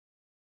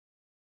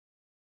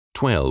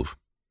12.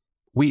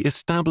 We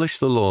establish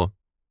the law.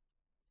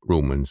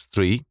 Romans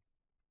 3,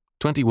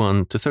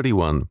 21 to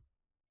 31.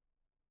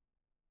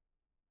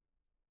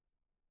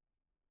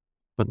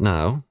 But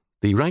now,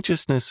 the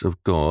righteousness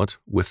of God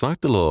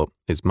without the law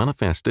is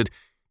manifested,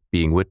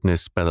 being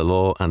witnessed by the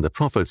law and the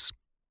prophets.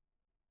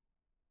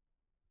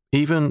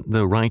 Even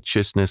the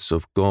righteousness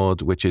of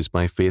God which is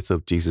by faith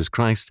of Jesus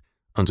Christ,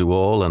 unto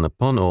all and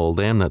upon all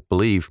them that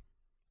believe.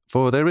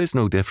 For there is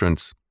no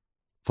difference.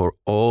 For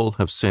all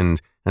have sinned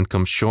and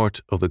come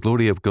short of the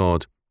glory of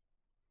God,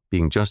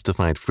 being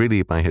justified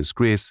freely by his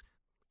grace,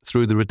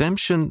 through the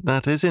redemption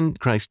that is in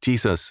Christ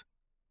Jesus,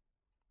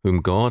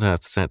 whom God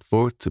hath set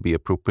forth to be a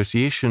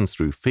propitiation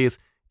through faith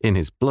in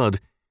his blood,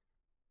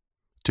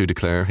 to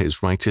declare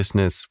his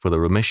righteousness for the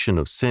remission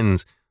of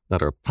sins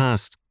that are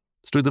past,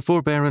 through the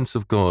forbearance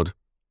of God.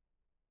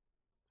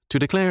 To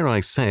declare, I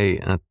say,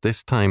 at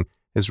this time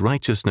his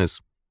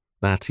righteousness,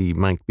 that he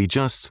might be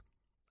just,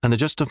 and the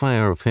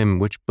justifier of him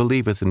which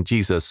believeth in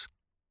Jesus.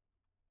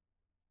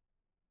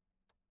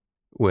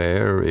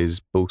 Where is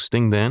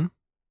boasting then?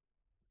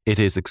 It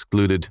is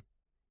excluded.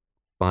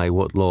 By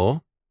what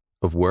law?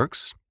 Of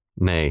works?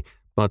 Nay,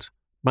 but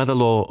by the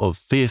law of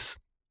faith.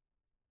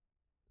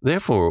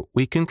 Therefore,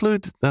 we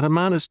conclude that a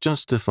man is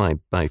justified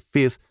by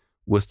faith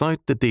without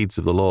the deeds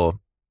of the law.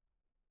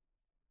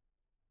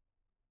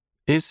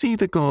 Is he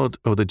the God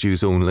of the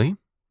Jews only?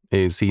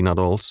 Is he not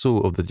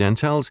also of the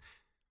Gentiles?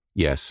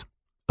 Yes,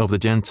 of the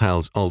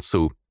Gentiles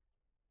also.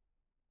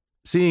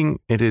 Seeing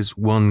it is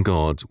one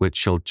God which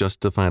shall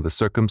justify the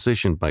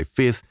circumcision by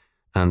faith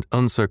and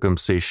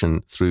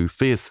uncircumcision through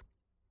faith.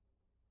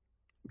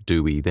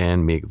 Do we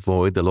then make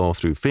void the law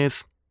through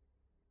faith?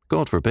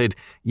 God forbid.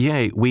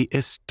 Yea, we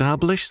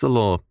establish the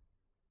law.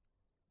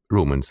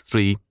 Romans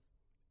 3,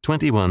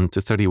 21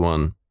 to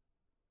 31.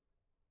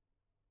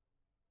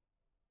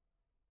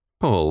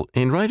 Paul,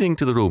 in writing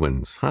to the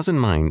Romans, has in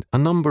mind a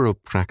number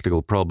of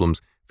practical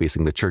problems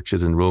facing the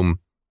churches in Rome.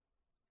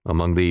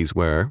 Among these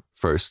were,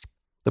 first,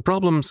 the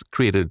problems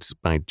created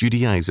by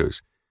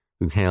Judaizers,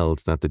 who held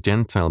that the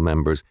Gentile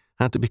members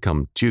had to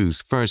become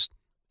Jews first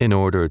in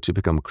order to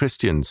become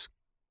Christians.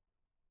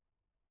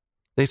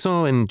 They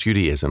saw in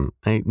Judaism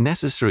a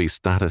necessary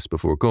status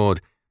before God.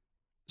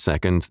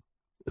 Second,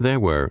 there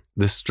were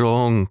the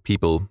strong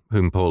people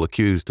whom Paul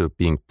accused of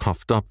being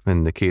puffed up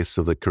in the case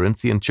of the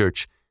Corinthian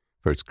church,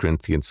 1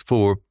 Corinthians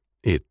 4,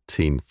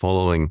 18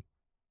 following.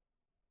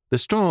 The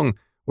strong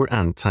were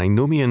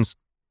antinomians.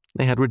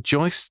 They had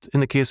rejoiced in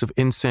the case of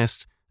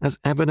incest as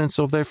evidence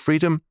of their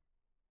freedom.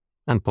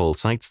 And Paul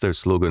cites their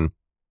slogan,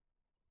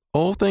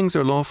 "All things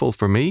are lawful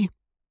for me,"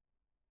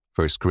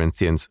 1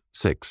 Corinthians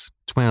 6,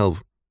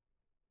 12,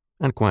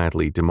 and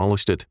quietly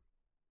demolished it.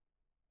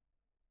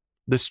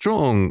 The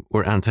strong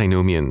were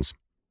antinomians.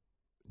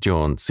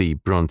 John C.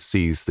 Brunt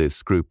sees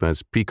this group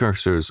as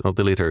precursors of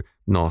the later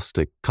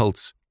Gnostic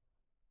cults.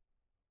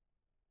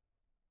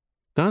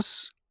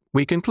 Thus,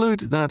 we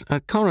conclude that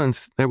at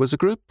Corinth there was a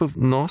group of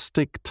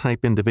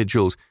Gnostic-type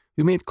individuals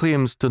who made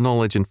claims to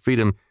knowledge and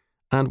freedom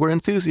and were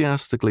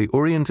enthusiastically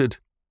oriented.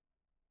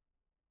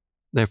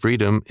 Their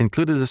freedom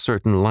included a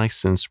certain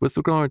license with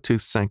regard to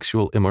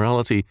sexual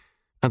immorality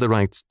and the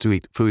right to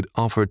eat food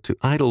offered to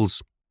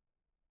idols.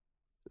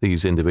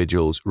 These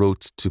individuals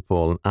wrote to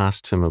Paul and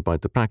asked him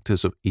about the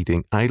practice of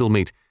eating idol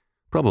meat,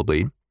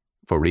 probably,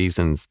 for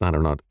reasons that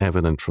are not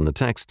evident from the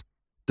text,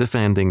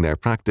 defending their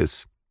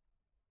practice.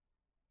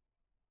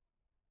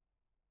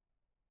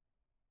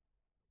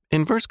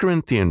 In 1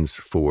 Corinthians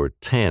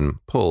 4:10,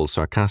 Paul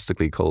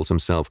sarcastically calls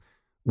himself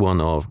one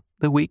of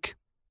the weak,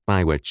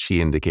 by which he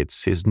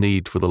indicates his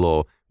need for the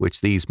law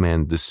which these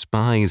men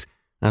despise,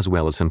 as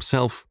well as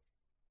himself.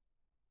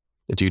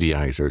 The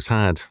Judaizers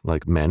had,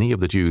 like many of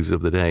the Jews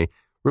of the day,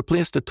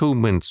 replaced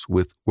atonement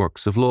with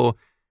works of law.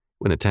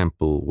 When the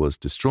temple was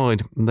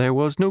destroyed, there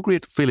was no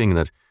great feeling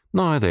that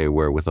now they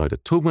were without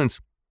atonement.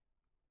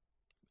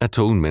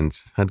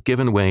 Atonement had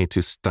given way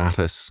to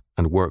status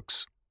and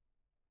works.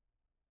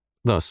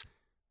 Thus,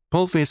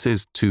 Paul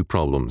faces two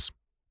problems: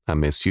 a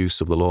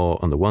misuse of the law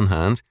on the one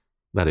hand,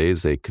 that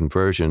is, a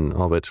conversion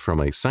of it from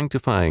a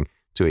sanctifying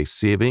to a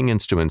saving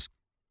instrument,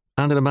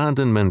 and an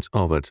abandonment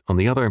of it on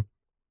the other.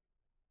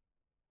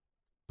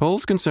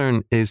 Paul's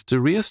concern is to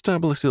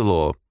re-establish the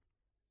law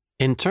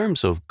in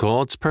terms of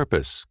God's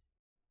purpose.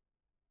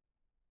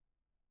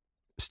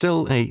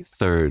 Still a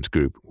third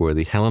group were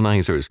the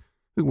Hellenizers,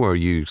 who were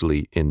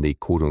usually in the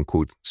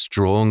quote-unquote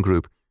strong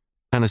group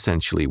and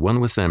essentially one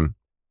with them.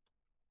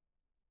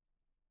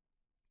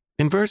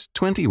 In verse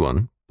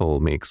 21,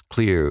 Paul makes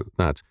clear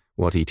that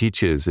what he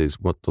teaches is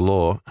what the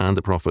law and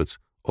the prophets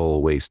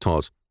always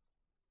taught.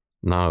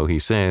 Now he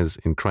says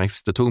in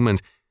Christ's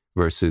atonement,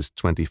 verses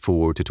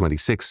 24 to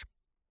 26,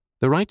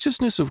 the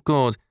righteousness of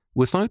God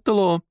without the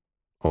law,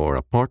 or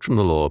apart from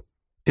the law,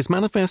 is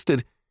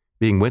manifested,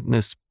 being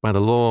witnessed by the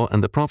law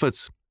and the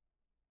prophets.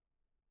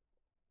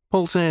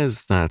 Paul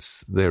says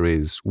that there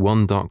is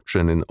one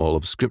doctrine in all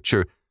of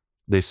Scripture.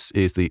 This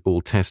is the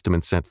Old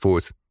Testament set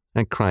forth,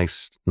 and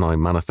Christ now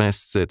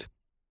manifests it.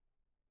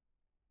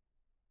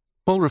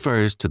 Paul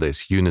refers to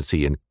this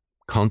unity in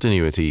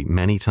continuity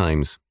many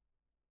times.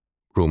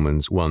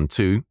 Romans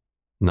 1:2,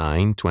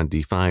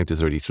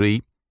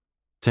 9:25-33,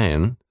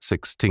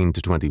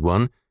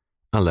 10:16-21,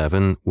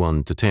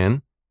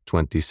 11:1-10,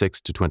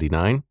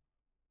 26-29,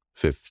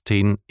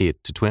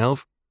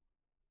 15:8-12,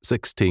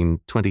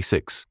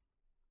 16:26.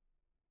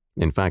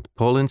 In fact,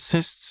 Paul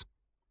insists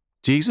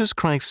Jesus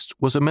Christ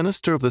was a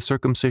minister of the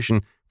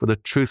circumcision for the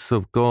truth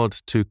of God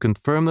to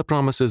confirm the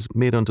promises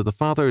made unto the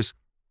fathers.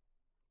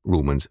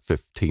 Romans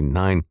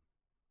 15:9.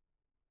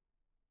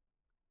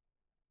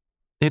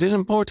 It is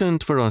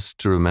important for us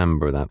to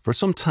remember that for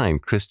some time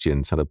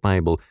Christians had a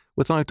Bible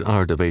without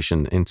our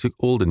division into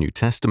Old and New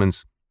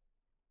Testaments.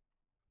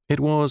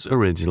 It was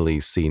originally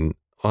seen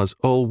as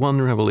all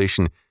one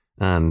revelation,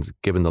 and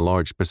given the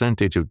large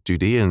percentage of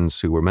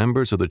Judeans who were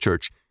members of the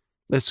church,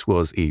 this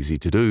was easy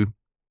to do.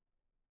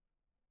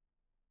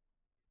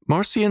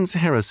 Marcion's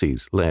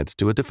heresies led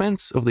to a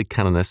defense of the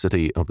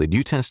canonicity of the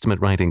New Testament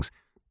writings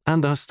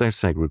and thus their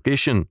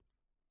segregation.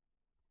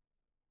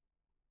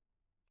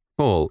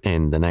 Paul,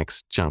 in the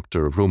next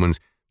chapter of Romans,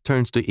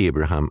 turns to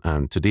Abraham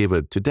and to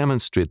David to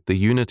demonstrate the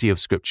unity of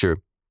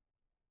Scripture.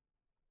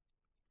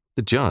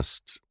 The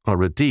just are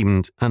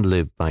redeemed and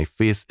live by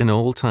faith in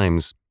all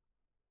times.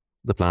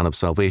 The plan of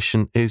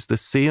salvation is the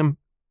same.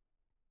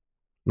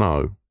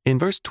 Now, in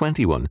verse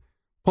 21,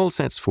 Paul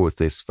sets forth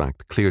this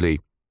fact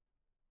clearly.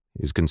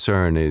 His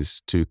concern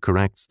is to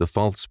correct the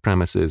false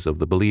premises of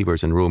the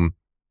believers in Rome.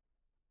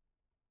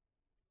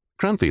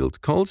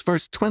 Cranfield calls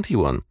verse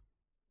 21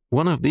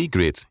 one of the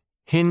great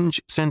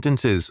hinge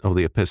sentences of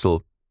the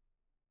epistle.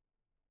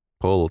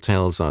 Paul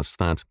tells us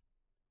that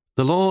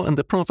the law and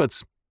the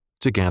prophets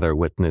together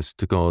witness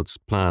to God's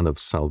plan of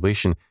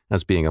salvation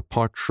as being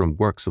apart from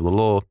works of the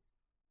law.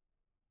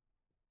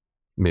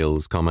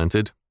 Mills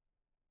commented,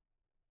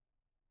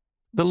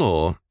 "The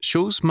law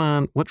shows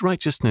man what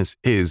righteousness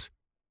is.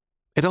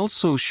 It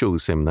also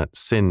shows him that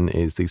sin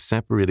is the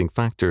separating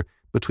factor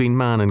between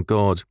man and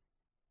God.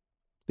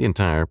 The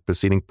entire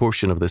preceding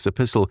portion of this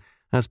epistle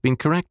has been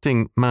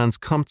correcting man's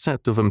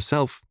concept of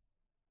himself.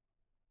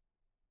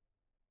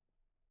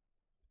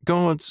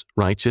 God's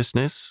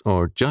righteousness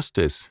or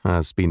justice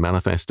has been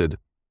manifested.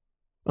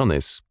 On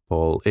this,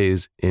 Paul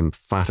is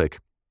emphatic.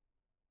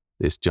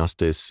 This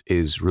justice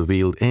is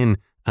revealed in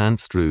and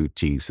through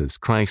Jesus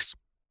Christ.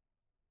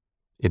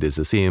 It is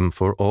the same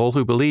for all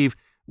who believe,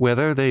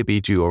 whether they be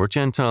Jew or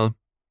Gentile.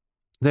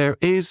 There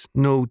is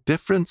no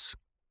difference."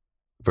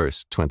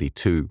 Verse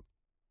 22.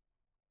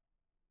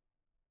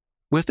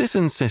 With this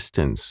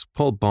insistence,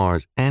 Paul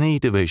bars any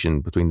division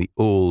between the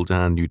Old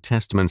and New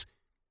Testaments.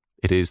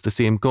 It is the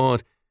same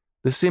God,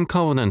 the same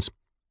covenant,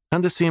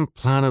 and the same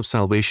plan of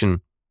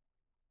salvation.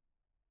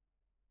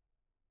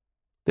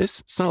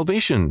 This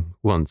salvation,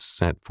 once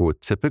set forth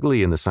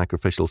typically in the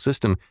sacrificial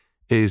system,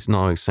 is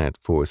now set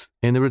forth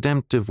in the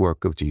redemptive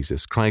work of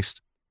Jesus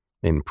Christ,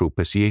 in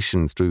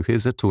propitiation through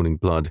his atoning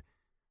blood.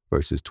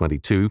 Verses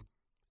 22,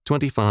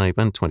 25,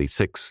 and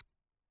 26.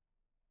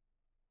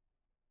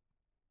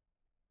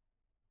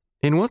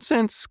 In what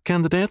sense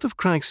can the death of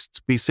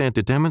Christ be said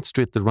to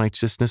demonstrate the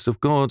righteousness of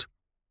God?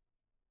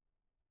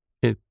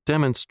 It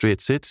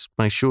demonstrates it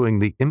by showing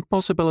the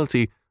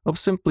impossibility of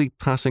simply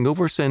passing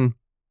over sin.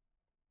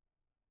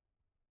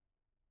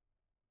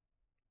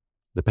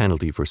 The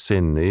penalty for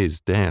sin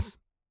is death.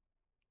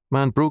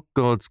 Man broke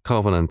God's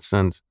covenants,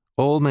 and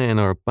all men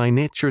are by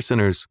nature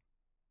sinners.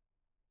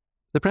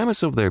 The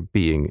premise of their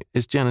being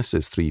is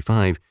Genesis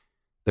 3:5,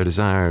 their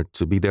desire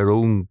to be their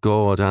own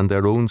God and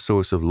their own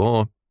source of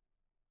law.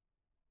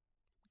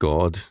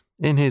 God,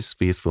 in his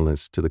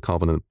faithfulness to the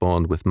covenant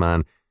bond with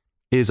man,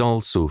 is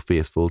also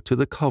faithful to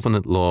the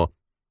covenant law,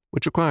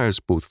 which requires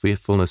both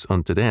faithfulness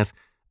unto death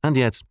and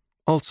yet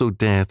also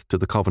death to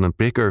the covenant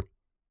breaker.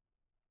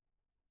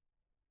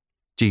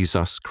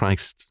 Jesus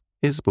Christ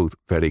is both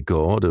very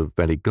God of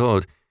very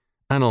God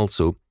and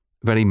also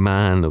very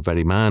man of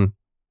very man.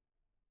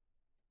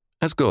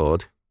 As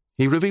God,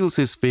 he reveals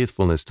his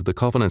faithfulness to the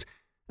covenant.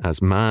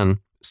 As man,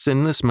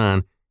 sinless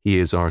man, he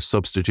is our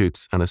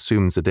substitute and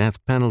assumes the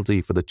death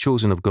penalty for the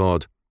chosen of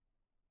God.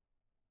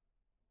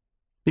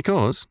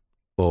 Because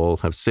all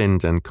have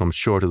sinned and come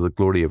short of the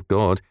glory of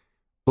God,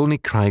 only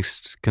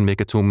Christ can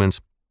make atonement.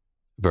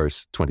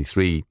 Verse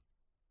 23.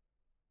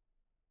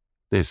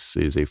 This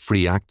is a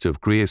free act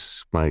of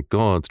grace by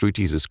God through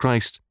Jesus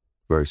Christ.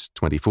 Verse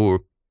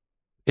 24.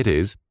 It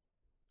is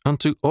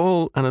unto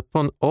all and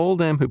upon all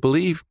them who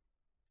believe.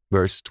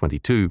 Verse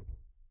 22.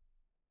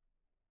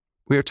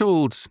 We are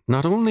told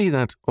not only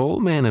that all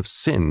men have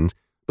sinned,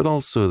 but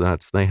also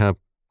that they have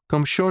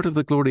come short of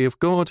the glory of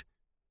God.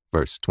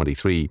 Verse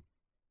 23.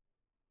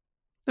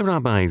 The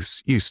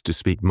rabbis used to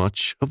speak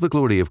much of the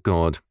glory of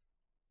God.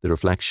 The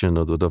reflection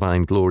of the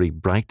divine glory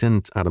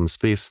brightened Adam's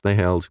face, they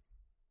held.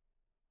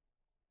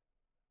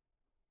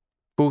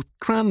 Both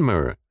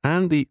Cranmer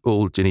and the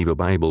Old Geneva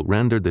Bible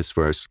rendered this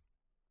verse,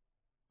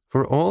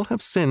 "For all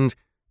have sinned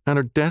and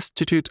are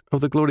destitute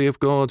of the glory of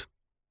God."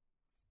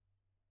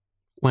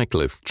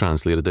 Wycliffe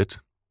translated it,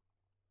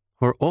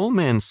 "For all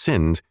men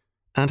sinned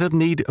and have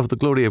need of the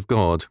glory of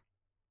God."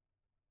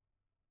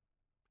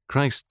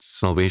 Christ's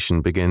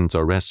salvation begins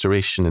our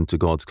restoration into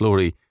God's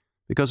glory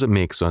because it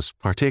makes us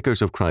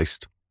partakers of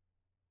Christ.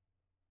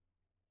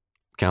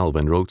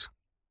 Calvin wrote,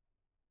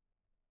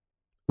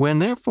 "When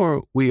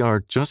therefore we are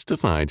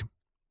justified,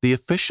 the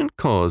efficient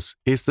cause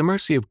is the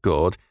mercy of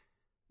God,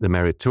 the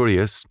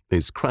meritorious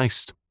is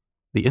Christ,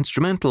 the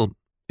instrumental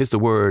is the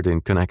word in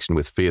connection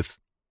with faith.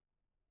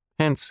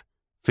 Hence,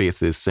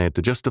 faith is said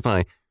to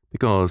justify,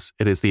 because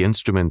it is the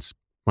instrument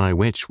by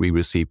which we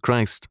receive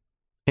Christ,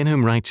 in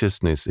whom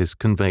righteousness is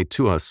conveyed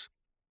to us.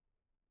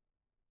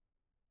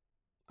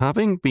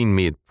 Having been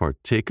made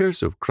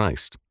partakers of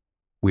Christ,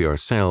 we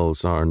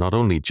ourselves are not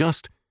only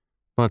just,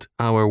 but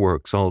our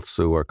works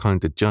also are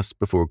counted just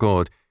before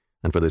God,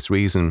 and for this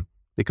reason,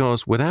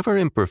 because whatever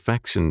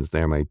imperfections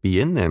there might be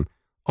in them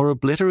are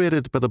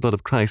obliterated by the blood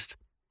of Christ,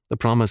 the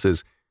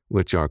promises,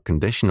 which are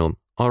conditional,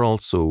 are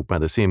also by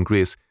the same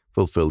grace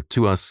fulfilled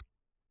to us.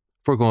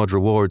 For God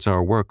rewards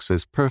our works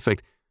as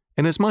perfect,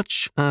 inasmuch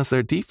as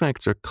their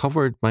defects are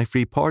covered by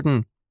free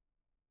pardon."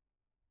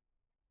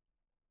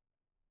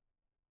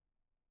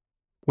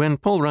 When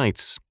Paul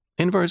writes,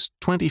 in verse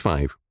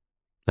 25,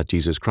 that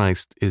Jesus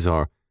Christ is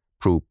our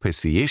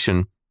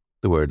propitiation,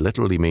 the word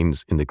literally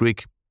means in the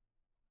Greek,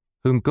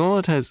 whom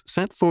God has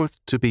set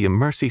forth to be a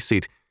mercy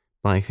seat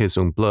by his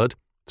own blood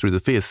through the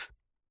faith.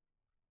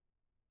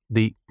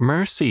 The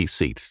mercy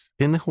seat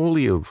in the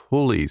Holy of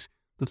Holies,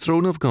 the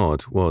throne of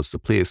God, was the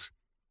place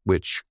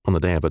which, on the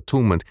Day of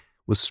Atonement,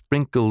 was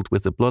sprinkled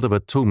with the blood of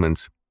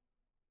atonement.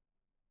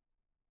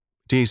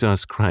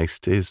 Jesus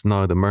Christ is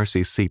now the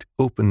mercy seat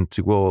open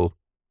to all.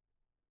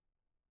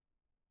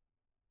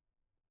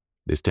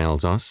 This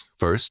tells us,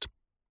 first,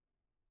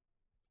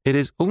 it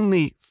is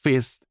only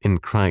faith in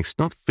Christ,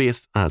 not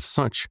faith as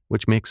such,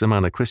 which makes a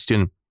man a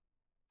Christian.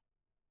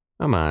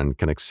 A man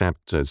can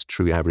accept as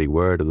true every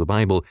word of the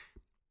Bible,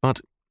 but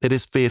it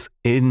is faith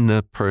in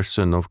the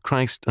person of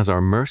Christ as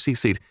our mercy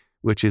seat,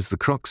 which is the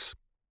crux.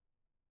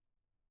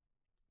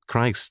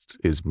 Christ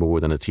is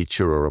more than a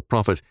teacher or a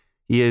prophet.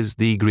 He is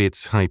the great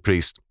high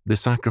priest, the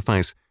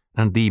sacrifice,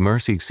 and the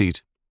mercy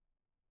seat.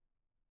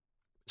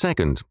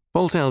 Second,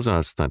 Paul tells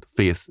us that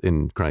faith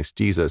in Christ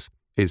Jesus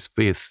is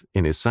faith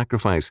in his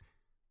sacrifice,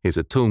 his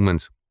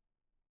atonement.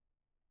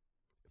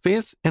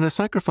 Faith in a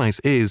sacrifice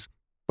is,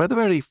 by the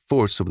very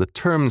force of the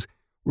terms,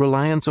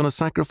 reliance on a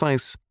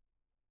sacrifice.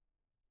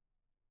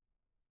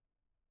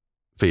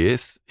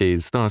 Faith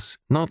is thus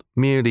not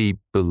merely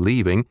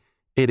believing,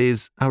 it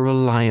is a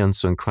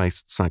reliance on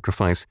Christ's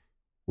sacrifice,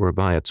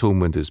 whereby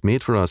atonement is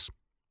made for us,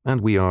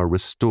 and we are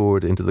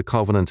restored into the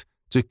covenant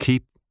to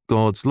keep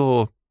God's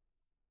law.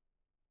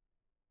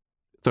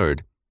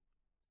 Third,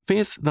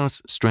 faith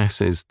thus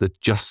stresses the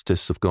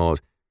justice of God,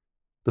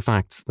 the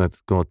fact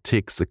that God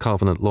takes the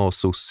covenant law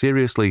so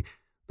seriously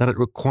that it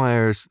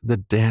requires the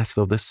death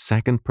of the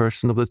second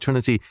person of the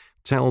Trinity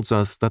tells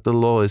us that the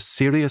law is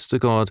serious to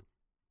God,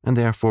 and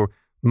therefore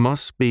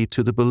must be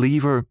to the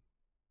believer.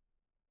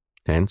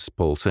 Hence,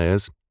 Paul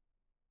says,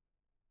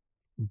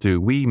 "Do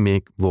we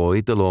make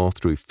void the law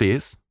through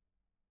faith?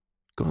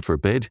 God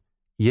forbid.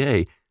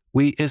 Yea,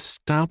 we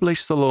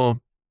establish the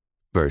law."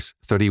 Verse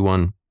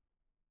 31.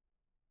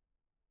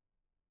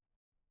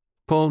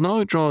 Paul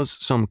now draws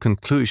some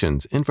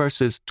conclusions in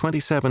verses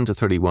 27 to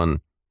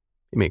 31.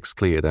 He makes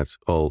clear that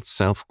all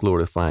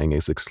self-glorifying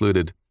is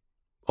excluded.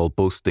 All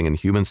boasting in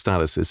human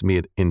status is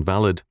made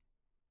invalid.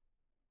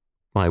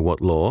 By what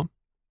law?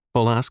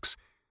 Paul asks,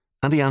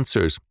 and he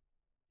answers,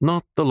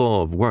 not the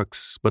law of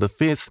works, but of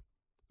faith.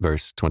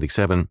 Verse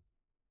 27.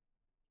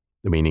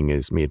 The meaning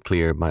is made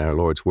clear by our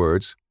Lord's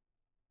words.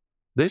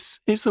 "This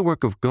is the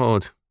work of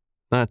God,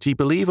 that ye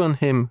believe on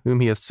him whom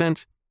he hath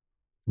sent."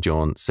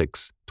 John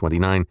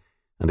 6:29.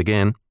 And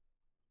again,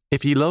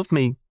 "If ye love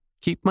me,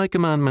 keep my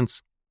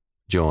commandments."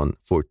 John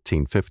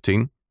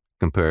 14:15.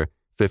 Compare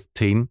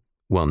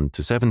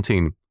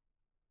 15:1-17.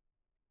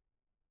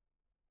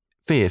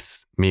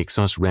 Faith makes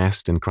us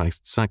rest in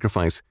Christ's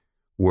sacrifice,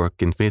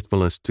 work in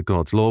faithfulness to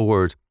God's law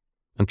word,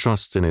 and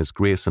trust in his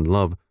grace and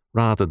love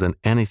rather than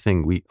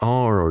anything we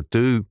are or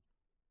do.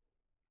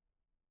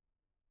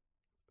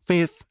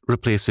 Faith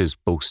replaces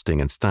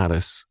boasting and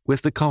status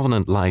with the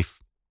covenant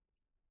life.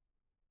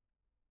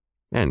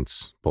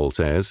 Hence, Paul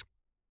says,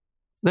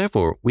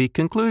 "Therefore we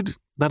conclude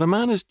that a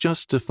man is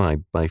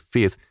justified by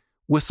faith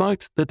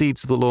without the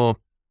deeds of the law."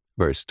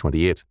 Verse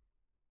 28.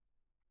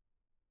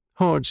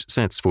 Hodge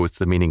sets forth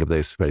the meaning of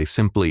this very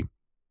simply.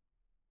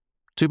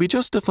 To be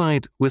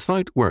justified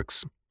without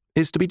works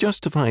is to be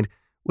justified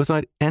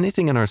without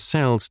anything in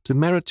ourselves to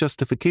merit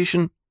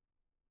justification.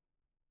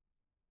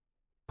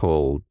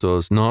 Paul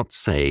does not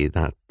say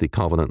that the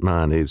covenant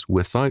man is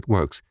without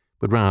works,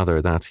 but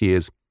rather that he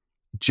is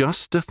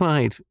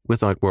justified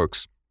without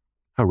works,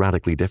 a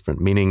radically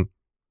different meaning.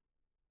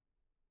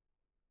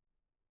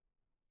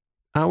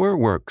 Our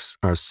works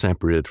are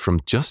separated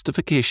from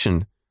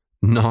justification,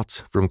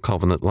 not from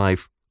covenant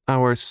life,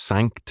 our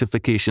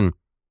sanctification.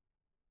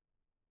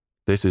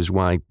 This is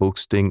why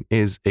boasting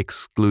is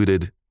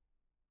excluded.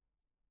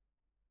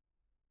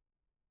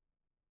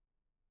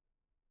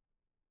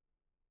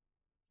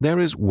 There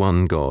is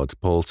one God,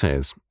 Paul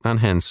says,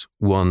 and hence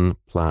one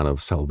plan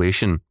of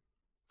salvation,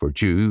 for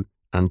Jew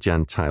and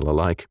Gentile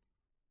alike.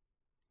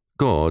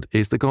 God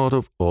is the God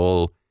of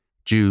all,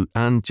 Jew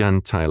and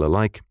Gentile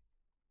alike.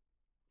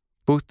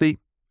 Both the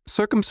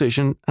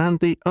circumcision and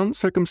the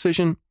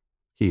uncircumcision,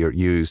 here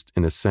used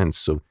in a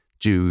sense of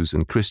Jews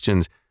and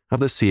Christians, have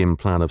the same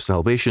plan of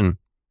salvation.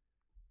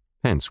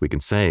 Hence we can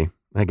say,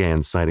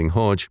 again citing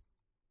Hodge,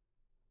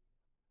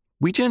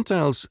 we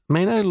Gentiles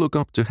may now look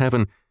up to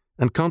heaven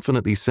and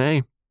confidently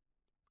say,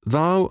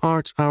 Thou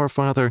art our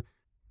Father,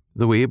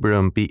 though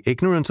Abraham be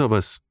ignorant of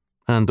us,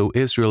 and though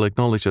Israel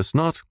acknowledge us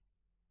not.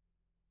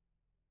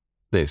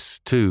 This,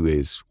 too,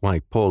 is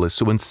why Paul is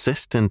so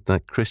insistent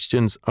that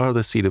Christians are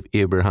the seed of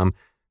Abraham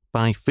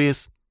by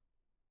faith.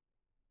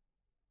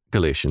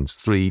 Galatians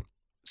 3,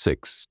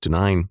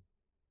 6-9.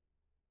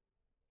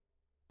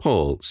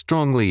 Paul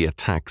strongly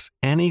attacks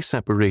any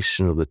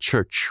separation of the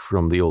church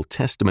from the Old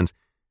Testament,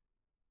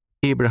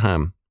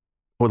 Abraham,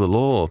 or the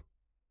law.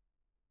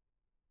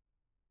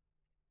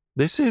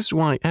 This is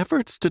why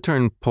efforts to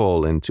turn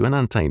Paul into an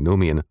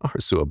antinomian are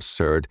so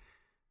absurd.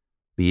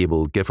 The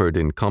able Gifford,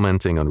 in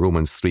commenting on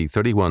Romans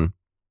 3:31,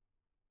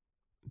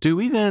 do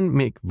we then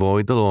make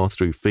void the law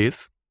through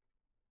faith?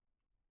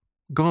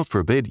 God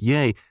forbid,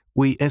 yea,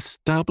 we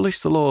establish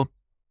the law.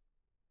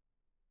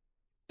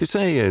 To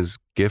say, as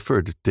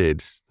Gifford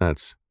did,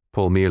 that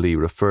Paul merely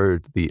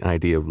referred the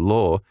idea of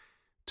law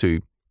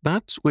to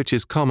that which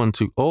is common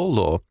to all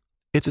law,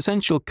 its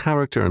essential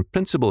character and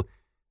principle,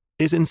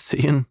 is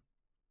insane.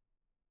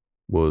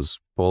 Was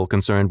Paul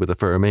concerned with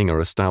affirming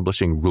or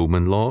establishing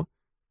Roman law,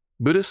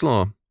 Buddhist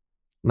law,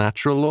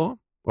 natural law,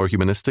 or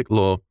humanistic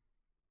law?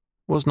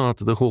 Was not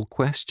the whole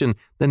question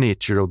the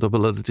nature of the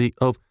validity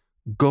of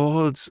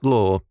God's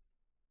law?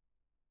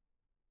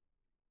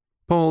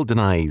 Paul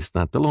denies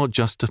that the law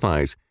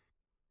justifies.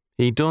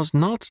 He does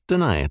not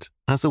deny it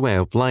as a way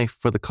of life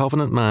for the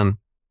covenant man.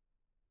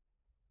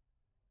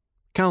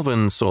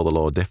 Calvin saw the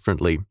law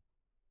differently.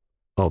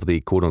 Of the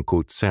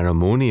quote-unquote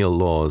ceremonial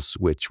laws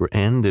which were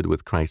ended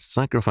with Christ's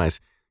sacrifice,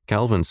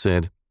 Calvin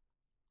said,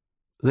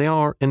 they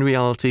are in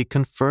reality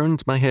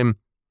confirmed by him,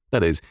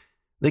 that is,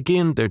 they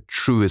gain their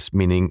truest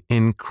meaning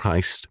in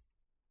Christ.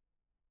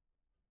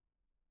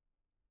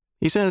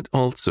 He said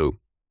also,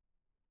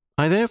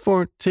 I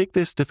therefore take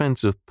this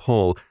defense of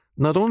Paul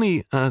not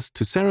only as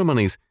to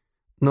ceremonies,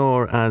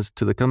 nor as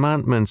to the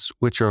commandments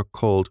which are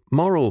called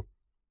moral,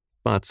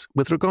 but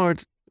with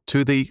regard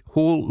to the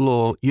whole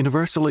law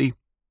universally.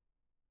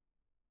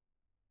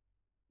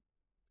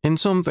 In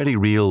some very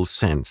real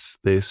sense,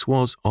 this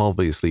was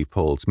obviously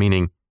Paul's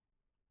meaning.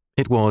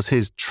 It was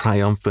his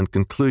triumphant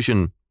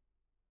conclusion.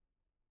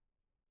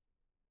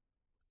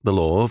 The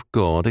law of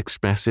God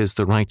expresses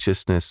the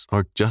righteousness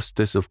or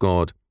justice of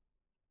God.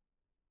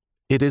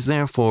 It is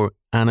therefore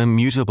an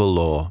immutable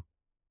law.